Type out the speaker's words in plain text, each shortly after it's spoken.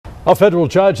A federal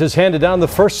judge has handed down the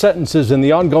first sentences in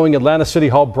the ongoing Atlanta City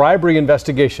Hall bribery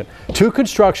investigation. Two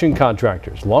construction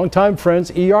contractors, longtime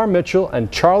friends E.R. Mitchell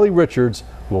and Charlie Richards,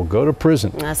 will go to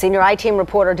prison. Senior I-Team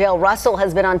reporter Dale Russell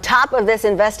has been on top of this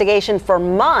investigation for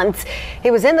months.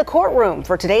 He was in the courtroom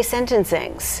for today's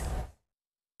sentencings.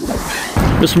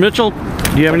 Mr. Mitchell,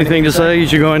 do you have anything to say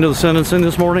as you go into the sentencing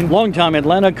this morning? Longtime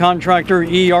Atlanta contractor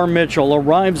E.R. Mitchell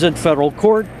arrives at federal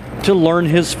court to learn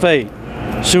his fate.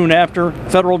 Soon after,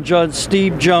 federal judge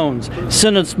Steve Jones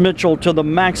sentenced Mitchell to the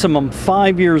maximum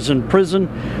 5 years in prison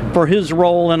for his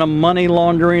role in a money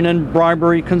laundering and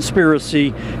bribery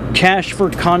conspiracy cash for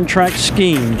contract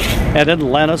scheme at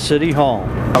Atlanta City Hall.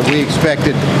 We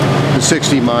expected the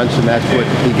 60 months, and that's what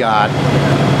he got.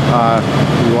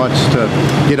 He wants to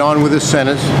get on with his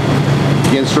sentence,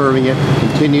 begin serving it,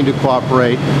 continue to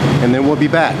cooperate, and then we'll be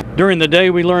back. During the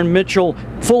day, we learned Mitchell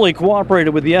fully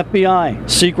cooperated with the FBI,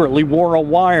 secretly wore a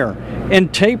wire,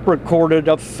 and tape recorded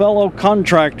a fellow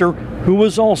contractor who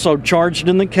was also charged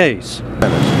in the case.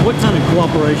 What kind of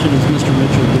cooperation is Mr.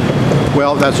 Mitchell doing?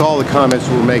 Well, that's all the comments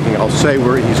we're making. I'll say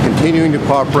he's continuing to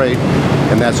cooperate,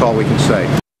 and that's all we can say.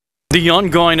 The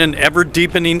ongoing and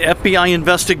ever-deepening FBI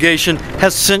investigation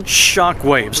has sent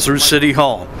shockwaves through City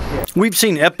Hall. We've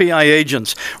seen FBI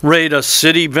agents raid a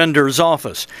city vendor's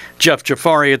office. Jeff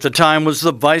Jafari at the time was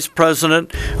the vice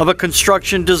president of a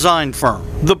construction design firm,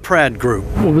 the Pratt Group.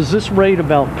 Well, was this raid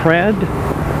about Pratt?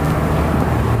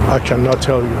 I cannot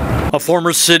tell you. A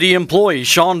former city employee,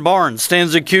 Sean Barnes,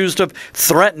 stands accused of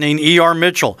threatening E.R.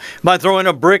 Mitchell by throwing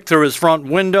a brick through his front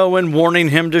window and warning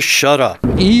him to shut up.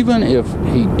 Even if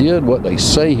he did what they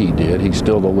say he did, he's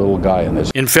still the little guy in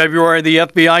this. In February, the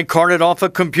FBI carted off a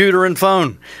computer and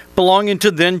phone belonging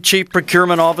to then Chief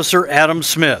Procurement Officer Adam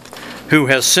Smith, who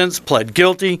has since pled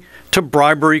guilty to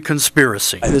bribery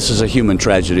conspiracy. This is a human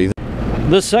tragedy.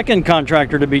 The second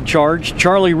contractor to be charged,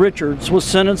 Charlie Richards, was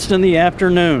sentenced in the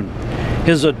afternoon.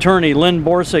 His attorney, Lynn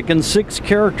Borsick, and six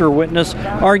character witness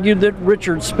argued that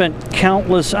Richards spent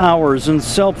countless hours in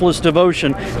selfless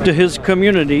devotion to his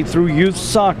community through youth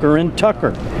soccer in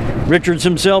Tucker. Richards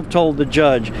himself told the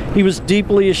judge he was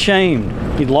deeply ashamed.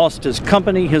 He'd lost his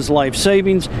company, his life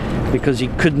savings, because he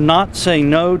could not say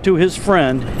no to his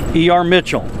friend, E.R.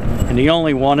 Mitchell, and he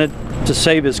only wanted to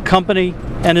save his company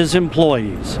and his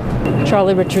employees.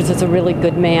 Charlie Richards is a really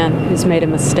good man who's made a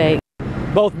mistake.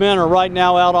 Both men are right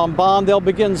now out on bond. They'll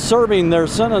begin serving their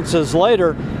sentences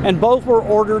later, and both were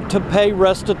ordered to pay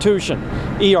restitution.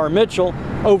 E.R. Mitchell,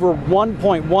 over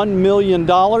 $1.1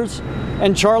 million,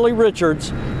 and Charlie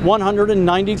Richards,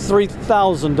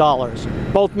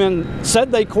 $193,000. Both men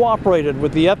said they cooperated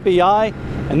with the FBI,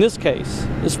 and this case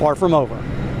is far from over.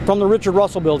 From the Richard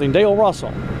Russell Building, Dale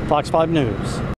Russell, Fox 5 News.